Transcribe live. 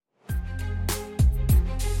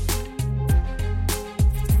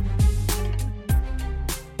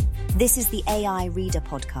This is the AI Reader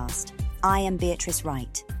podcast. I am Beatrice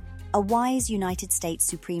Wright. A wise United States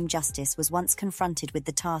Supreme Justice was once confronted with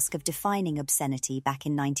the task of defining obscenity back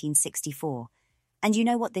in 1964. And you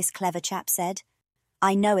know what this clever chap said?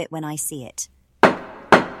 I know it when I see it.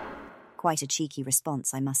 Quite a cheeky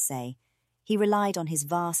response, I must say. He relied on his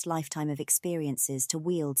vast lifetime of experiences to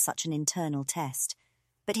wield such an internal test.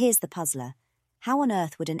 But here's the puzzler. How on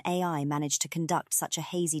earth would an AI manage to conduct such a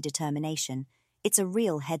hazy determination? It's a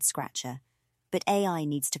real head-scratcher. But AI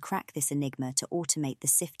needs to crack this enigma to automate the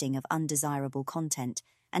sifting of undesirable content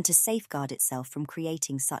and to safeguard itself from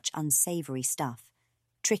creating such unsavory stuff.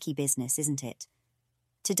 Tricky business, isn't it?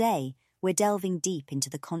 Today, we're delving deep into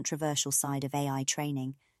the controversial side of AI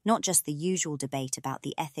training, not just the usual debate about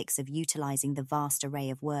the ethics of utilizing the vast array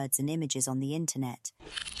of words and images on the internet.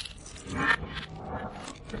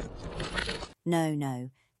 No.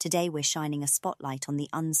 Today we're shining a spotlight on the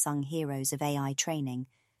unsung heroes of AI training,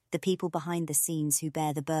 the people behind the scenes who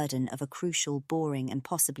bear the burden of a crucial, boring, and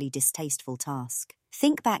possibly distasteful task.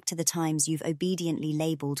 Think back to the times you've obediently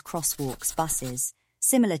labelled crosswalks buses,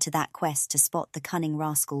 similar to that quest to spot the cunning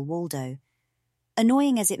rascal Waldo.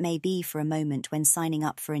 Annoying as it may be for a moment when signing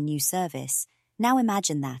up for a new service, now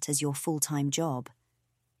imagine that as your full-time job.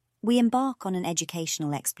 We embark on an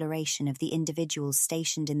educational exploration of the individuals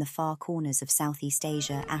stationed in the far corners of Southeast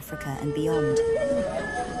Asia, Africa, and beyond,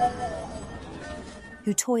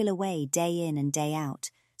 who toil away day in and day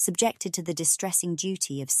out, subjected to the distressing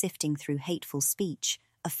duty of sifting through hateful speech,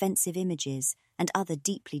 offensive images, and other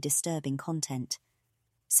deeply disturbing content.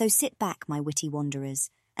 So sit back, my witty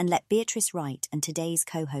wanderers, and let Beatrice Wright and today's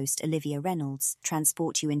co-host Olivia Reynolds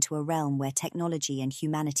transport you into a realm where technology and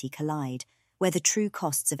humanity collide, where the true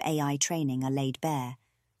costs of AI training are laid bare.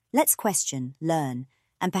 Let's question, learn,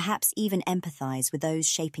 and perhaps even empathize with those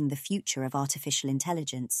shaping the future of artificial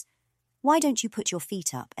intelligence. Why don't you put your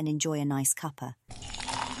feet up and enjoy a nice cuppa?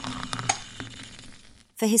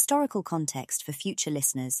 For historical context for future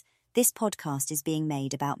listeners, this podcast is being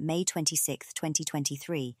made about May 26,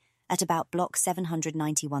 2023, at about block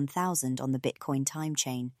 791,000 on the Bitcoin time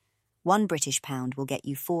chain. One British pound will get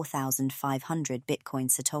you 4,500 Bitcoin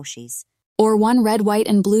Satoshis. Or one red, white,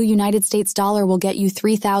 and blue United States dollar will get you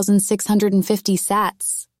 3,650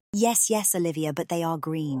 sats. Yes, Olivia, but they are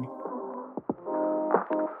green.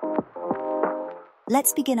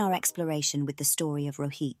 Let's begin our exploration with the story of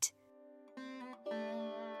Rohit.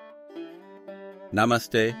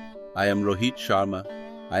 Namaste, I am Rohit Sharma.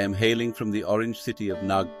 I am hailing from the orange city of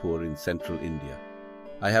Nagpur in central India.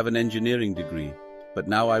 I have an engineering degree, but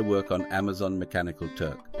now I work on Amazon Mechanical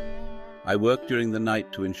Turk. I work during the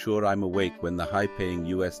night to ensure I'm awake when the high-paying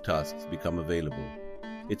US tasks become available.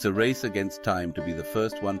 It's a race against time to be the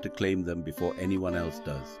first one to claim them before anyone else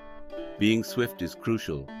does. Being swift is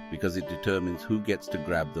crucial because it determines who gets to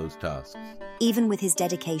grab those tasks. Even with his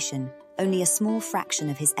dedication, only a small fraction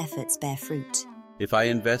of his efforts bear fruit. If I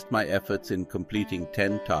invest my efforts in completing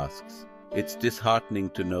 10 tasks, it's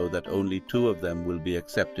disheartening to know that only 2 of them will be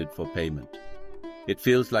accepted for payment. It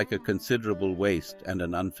feels like a considerable waste and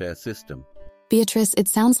an unfair system. Beatrice, it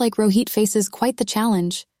sounds like Rohit faces quite the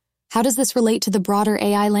challenge. How does this relate to the broader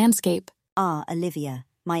AI landscape? Olivia,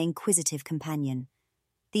 my inquisitive companion.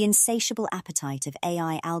 The insatiable appetite of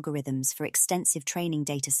AI algorithms for extensive training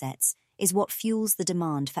datasets is what fuels the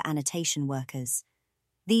demand for annotation workers.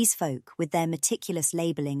 These folk, with their meticulous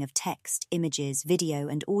labeling of text, images, video,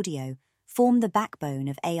 and audio, form the backbone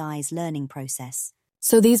of AI's learning process.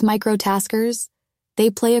 So these microtaskers, they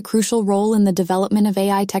play a crucial role in the development of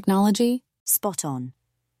AI technology? Spot on.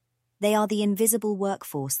 They are the invisible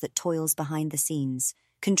workforce that toils behind the scenes,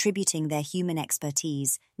 contributing their human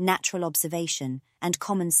expertise, natural observation, and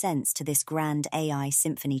common sense to this grand AI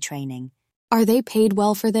symphony training. Are they paid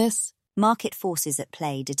well for this? Market forces at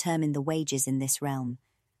play determine the wages in this realm.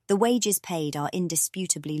 The wages paid are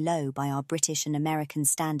indisputably low by our British and American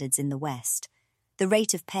standards in the West. The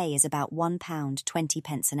rate of pay is about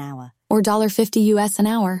 £1.20 an hour. Or $1.50 US an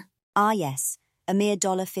hour. Yes, a mere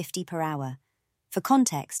 $1.50 per hour. For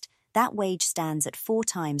context, that wage stands at 4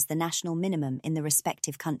 times the national minimum in the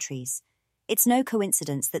respective countries. It's no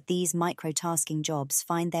coincidence that these microtasking jobs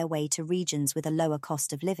find their way to regions with a lower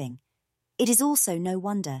cost of living. It is also no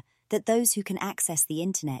wonder that those who can access the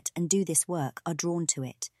internet and do this work are drawn to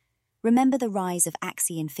it. Remember the rise of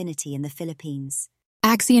Axie Infinity in the Philippines?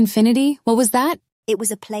 Axie Infinity? What was that? It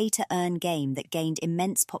was a play-to-earn game that gained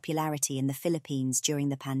immense popularity in the Philippines during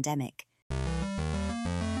the pandemic.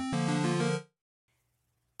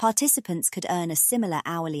 Participants could earn a similar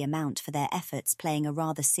hourly amount for their efforts playing a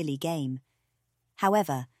rather silly game.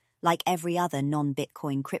 However, like every other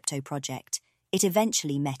non-Bitcoin crypto project, it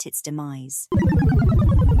eventually met its demise.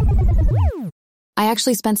 I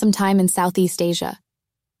actually spent some time in Southeast Asia.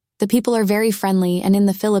 The people are very friendly, and in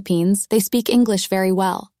the Philippines, they speak English very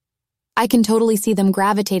well. I can totally see them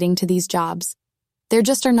gravitating to these jobs. There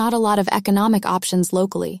just are not a lot of economic options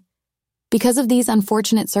locally. Because of these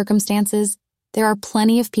unfortunate circumstances, there are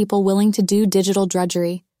plenty of people willing to do digital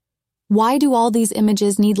drudgery. Why do all these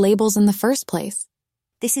images need labels in the first place?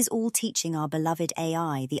 This is all teaching our beloved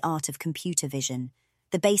AI the art of computer vision,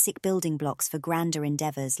 the basic building blocks for grander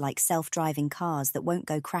endeavors like self-driving cars that won't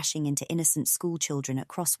go crashing into innocent schoolchildren at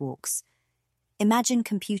crosswalks. Imagine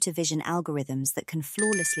computer vision algorithms that can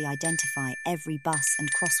flawlessly identify every bus and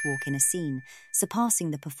crosswalk in a scene,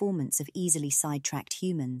 surpassing the performance of easily sidetracked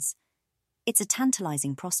humans. It's a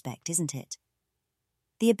tantalizing prospect, isn't it?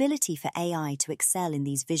 The ability for AI to excel in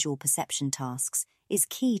these visual perception tasks is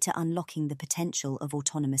key to unlocking the potential of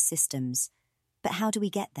autonomous systems. But how do we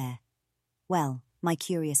get there? Well, my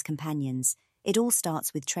curious companions, it all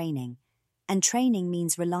starts with training. And training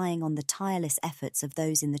means relying on the tireless efforts of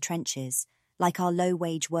those in the trenches, like our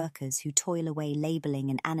low-wage workers who toil away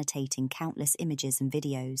labeling and annotating countless images and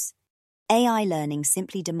videos. AI learning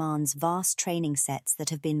simply demands vast training sets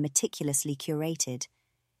that have been meticulously curated.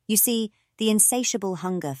 You see, the insatiable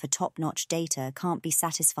hunger for top-notch data can't be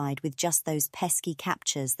satisfied with just those pesky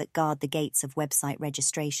CAPTCHAs that guard the gates of website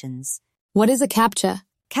registrations. What is a CAPTCHA?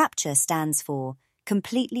 CAPTCHA stands for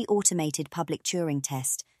Completely Automated Public Turing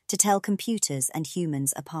Test to tell computers and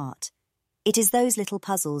humans apart. It is those little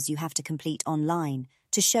puzzles you have to complete online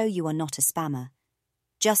to show you are not a spammer.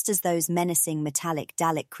 Just as those menacing metallic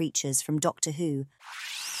Dalek creatures from Doctor Who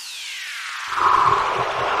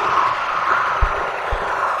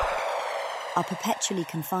are perpetually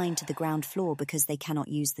confined to the ground floor because they cannot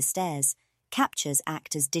use the stairs, CAPTCHAs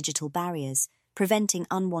act as digital barriers, preventing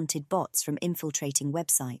unwanted bots from infiltrating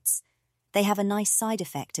websites. They have a nice side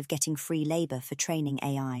effect of getting free labor for training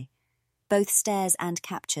AI. Both stairs and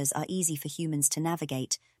CAPTCHAs are easy for humans to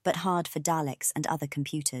navigate, but hard for Daleks and other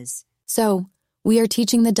computers. So, we are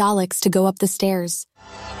teaching the Daleks to go up the stairs.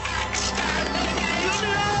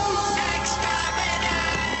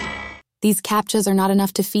 These CAPTCHAs are not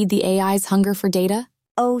enough to feed the AI's hunger for data?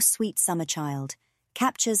 Oh, sweet summer child.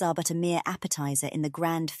 CAPTCHAs are but a mere appetizer in the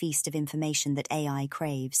grand feast of information that AI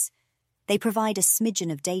craves. They provide a smidgen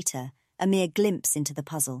of data, a mere glimpse into the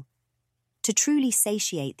puzzle. To truly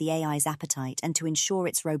satiate the AI's appetite and to ensure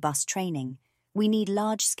its robust training, we need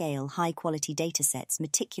large-scale, high-quality datasets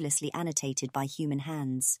meticulously annotated by human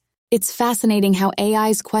hands. It's fascinating how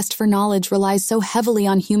AI's quest for knowledge relies so heavily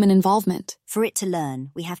on human involvement. For it to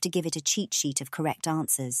learn, we have to give it a cheat sheet of correct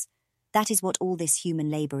answers. That is what all this human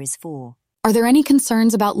labor is for. Are there any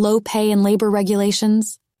concerns about low pay and labor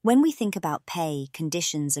regulations? When we think about pay,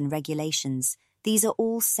 conditions, and regulations, these are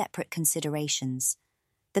all separate considerations.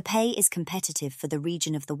 The pay is competitive for the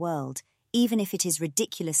region of the world, even if it is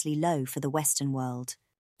ridiculously low for the Western world.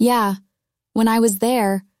 Yeah, when I was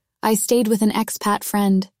there, I stayed with an expat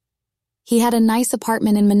friend. He had a nice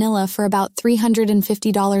apartment in Manila for about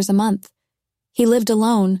 $350 a month. He lived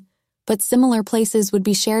alone, but similar places would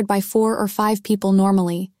be shared by 4 or 5 people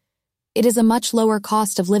normally. It is a much lower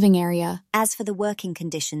cost of living area. As for the working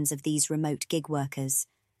conditions of these remote gig workers,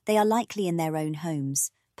 they are likely in their own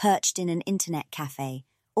homes, perched in an internet cafe,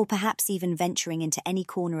 or perhaps even venturing into any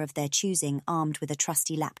corner of their choosing armed with a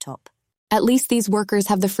trusty laptop. At least these workers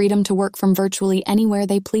have the freedom to work from virtually anywhere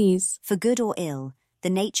they please. For good or ill, the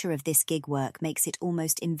nature of this gig work makes it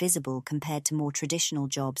almost invisible compared to more traditional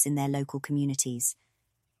jobs in their local communities.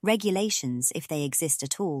 Regulations, if they exist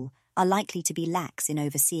at all, are likely to be lax in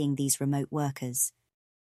overseeing these remote workers.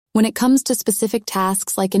 When it comes to specific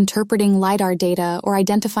tasks like interpreting LiDAR data or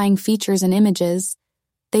identifying features in images,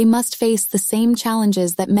 they must face the same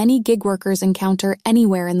challenges that many gig workers encounter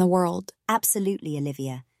anywhere in the world. Absolutely,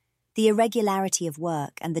 Olivia. The irregularity of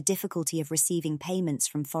work and the difficulty of receiving payments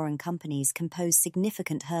from foreign companies can pose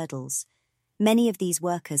significant hurdles. Many of these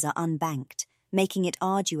workers are unbanked, making it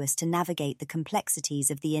arduous to navigate the complexities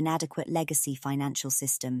of the inadequate legacy financial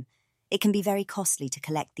system. It can be very costly to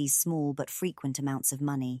collect these small but frequent amounts of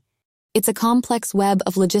money. It's a complex web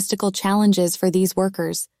of logistical challenges for these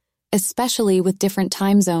workers, especially with different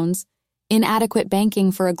time zones, inadequate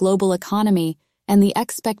banking for a global economy, and the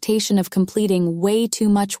expectation of completing way too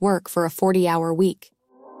much work for a 40-hour week.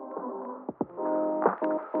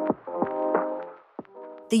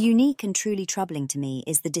 The unique and truly troubling to me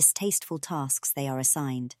is the distasteful tasks they are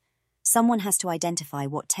assigned. Someone has to identify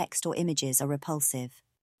what text or images are repulsive.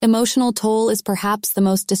 Emotional toll is perhaps the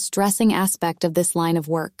most distressing aspect of this line of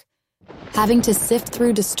work. Having to sift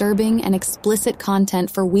through disturbing and explicit content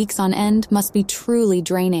for weeks on end must be truly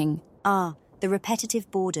draining. The repetitive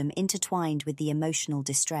boredom intertwined with the emotional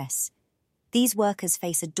distress. These workers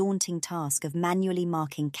face a daunting task of manually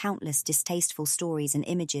marking countless distasteful stories and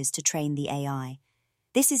images to train the AI.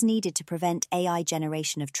 This is needed to prevent AI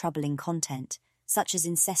generation of troubling content, such as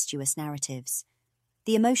incestuous narratives.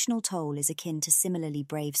 The emotional toll is akin to similarly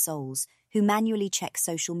brave souls who manually check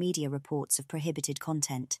social media reports of prohibited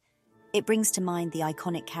content. It brings to mind the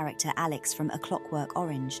iconic character Alex from A Clockwork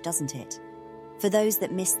Orange, doesn't it? For those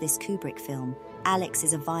that missed this Kubrick film, Alex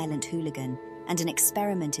is a violent hooligan, and an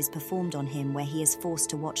experiment is performed on him where he is forced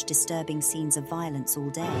to watch disturbing scenes of violence all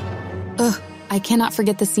day. Ugh, I cannot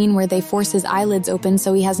forget the scene where they force his eyelids open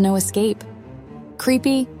so he has no escape.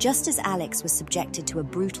 Creepy. Just as Alex was subjected to a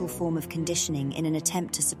brutal form of conditioning in an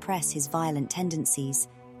attempt to suppress his violent tendencies,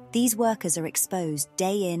 these workers are exposed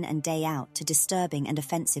day in and day out to disturbing and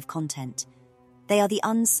offensive content. They are the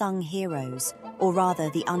unsung heroes, or rather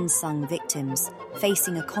the unsung victims,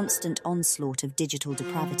 facing a constant onslaught of digital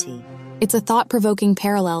depravity. It's a thought-provoking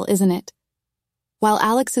parallel, isn't it? While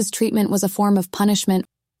Alex's treatment was a form of punishment,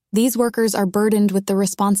 these workers are burdened with the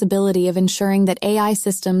responsibility of ensuring that AI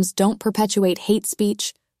systems don't perpetuate hate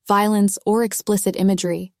speech, violence, or explicit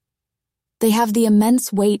imagery. They have the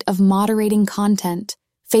immense weight of moderating content,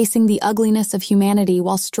 facing the ugliness of humanity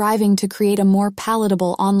while striving to create a more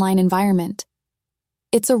palatable online environment.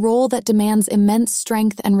 It's a role that demands immense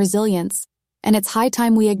strength and resilience, and it's high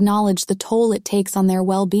time we acknowledge the toll it takes on their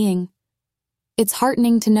well-being. It's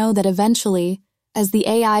heartening to know that eventually, as the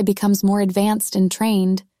AI becomes more advanced and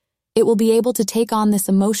trained, it will be able to take on this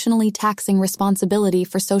emotionally taxing responsibility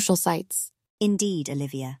for social sites. Indeed,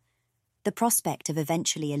 Olivia. The prospect of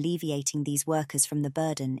eventually alleviating these workers from the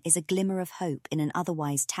burden is a glimmer of hope in an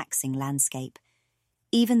otherwise taxing landscape.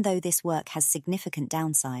 Even though this work has significant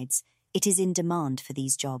downsides, it is in demand for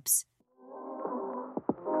these jobs.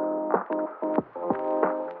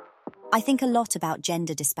 I think a lot about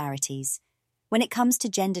gender disparities. When it comes to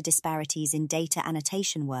gender disparities in data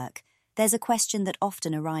annotation work, there's a question that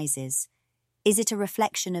often arises. Is it a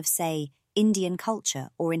reflection of, say, Indian culture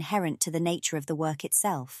or inherent to the nature of the work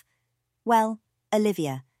itself? Well,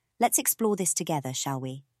 Olivia, let's explore this together, shall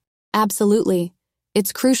we? Absolutely.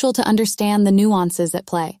 It's crucial to understand the nuances at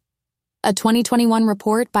play. A 2021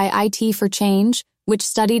 report by IT for Change, which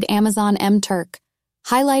studied Amazon M-Turk,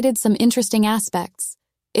 highlighted some interesting aspects.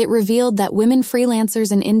 It revealed that women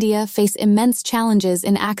freelancers in India face immense challenges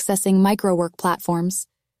in accessing microwork platforms.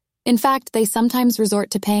 In fact, they sometimes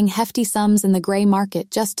resort to paying hefty sums in the gray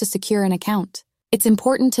market just to secure an account. It's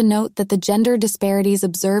important to note that the gender disparities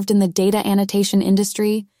observed in the data annotation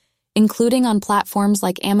industry, including on platforms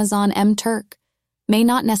like Amazon M-Turk, may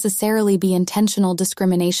not necessarily be intentional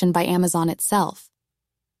discrimination by Amazon itself.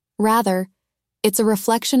 Rather, it's a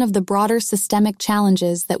reflection of the broader systemic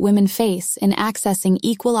challenges that women face in accessing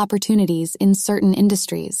equal opportunities in certain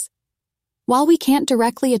industries. While we can't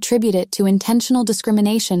directly attribute it to intentional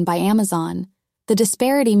discrimination by Amazon, the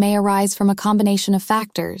disparity may arise from a combination of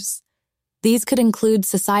factors. These could include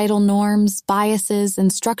societal norms, biases,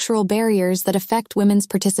 and structural barriers that affect women's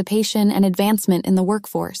participation and advancement in the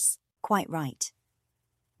workforce. Quite right.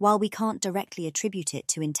 While we can't directly attribute it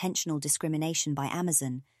to intentional discrimination by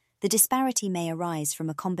Amazon, the disparity may arise from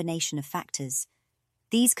a combination of factors.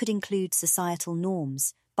 These could include societal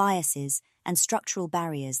norms, biases, and structural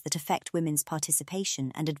barriers that affect women's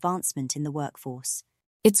participation and advancement in the workforce.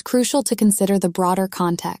 It's crucial to consider the broader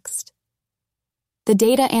context. The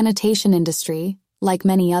data annotation industry, like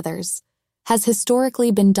many others, has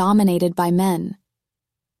historically been dominated by men.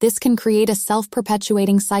 This can create a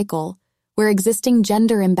self-perpetuating cycle where existing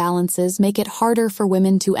gender imbalances make it harder for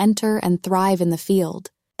women to enter and thrive in the field.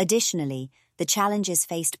 Additionally, the challenges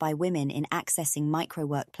faced by women in accessing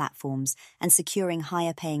microwork platforms and securing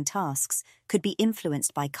higher-paying tasks could be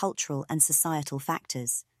influenced by cultural and societal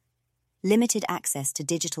factors. Limited access to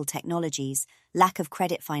digital technologies, lack of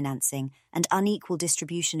credit financing, and unequal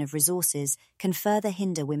distribution of resources can further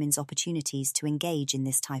hinder women's opportunities to engage in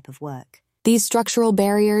this type of work. These structural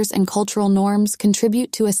barriers and cultural norms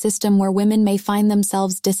contribute to a system where women may find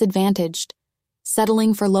themselves disadvantaged,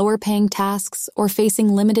 settling for lower-paying tasks or facing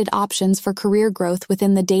limited options for career growth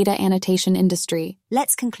within the data annotation industry.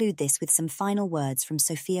 Let's conclude this with some final words from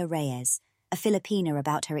Sofia Reyes, a Filipina,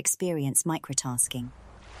 about her experience microtasking.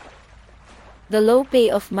 The low pay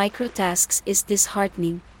of microtasks is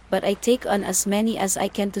disheartening, but I take on as many as I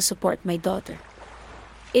can to support my daughter.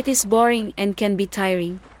 It is boring and can be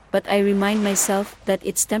tiring, but I remind myself that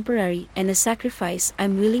it's temporary and a sacrifice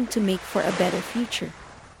I'm willing to make for a better future.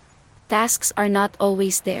 Tasks are not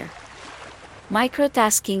always there.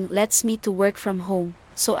 Microtasking lets me to work from home,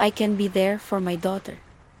 so I can be there for my daughter.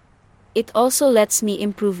 It also lets me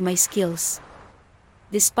improve my skills.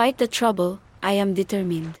 Despite the trouble, I am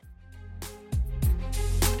determined.